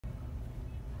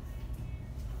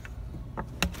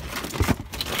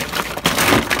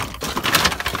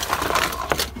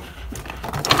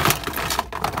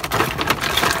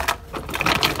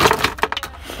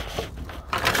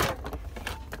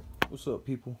up,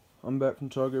 people? I'm back from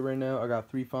Target right now. I got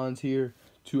 3 finds here,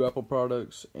 2 Apple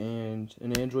products and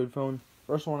an Android phone.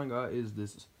 First one I got is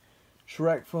this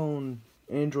Shrek phone,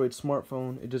 Android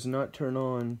smartphone. It does not turn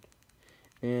on,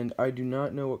 and I do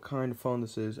not know what kind of phone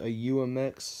this is. A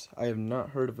UMX. I have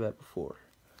not heard of that before.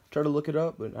 Tried to look it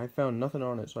up, but I found nothing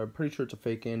on it, so I'm pretty sure it's a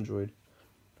fake Android.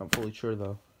 Not fully sure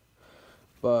though.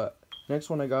 But next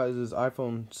one I got is this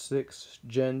iPhone 6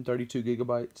 Gen 32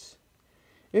 gigabytes.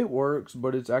 It works,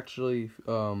 but it's actually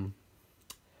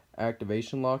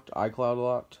activation locked, iCloud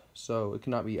locked, so it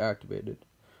cannot be activated,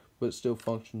 but it still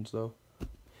functions though.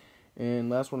 And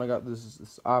last one I got, this is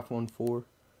this iPhone 4.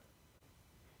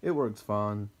 It works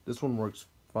fine. This one works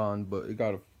fine, but it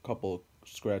got a couple of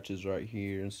scratches right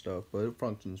here and stuff, but it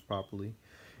functions properly.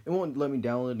 It won't let me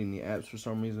download any apps for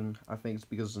some reason. I think it's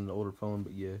because it's an older phone,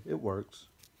 but yeah, it works.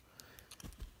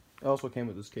 It also came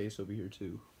with this case over here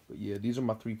too. But yeah, these are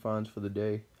my 3 finds for the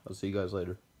day. I'll see you guys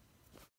later.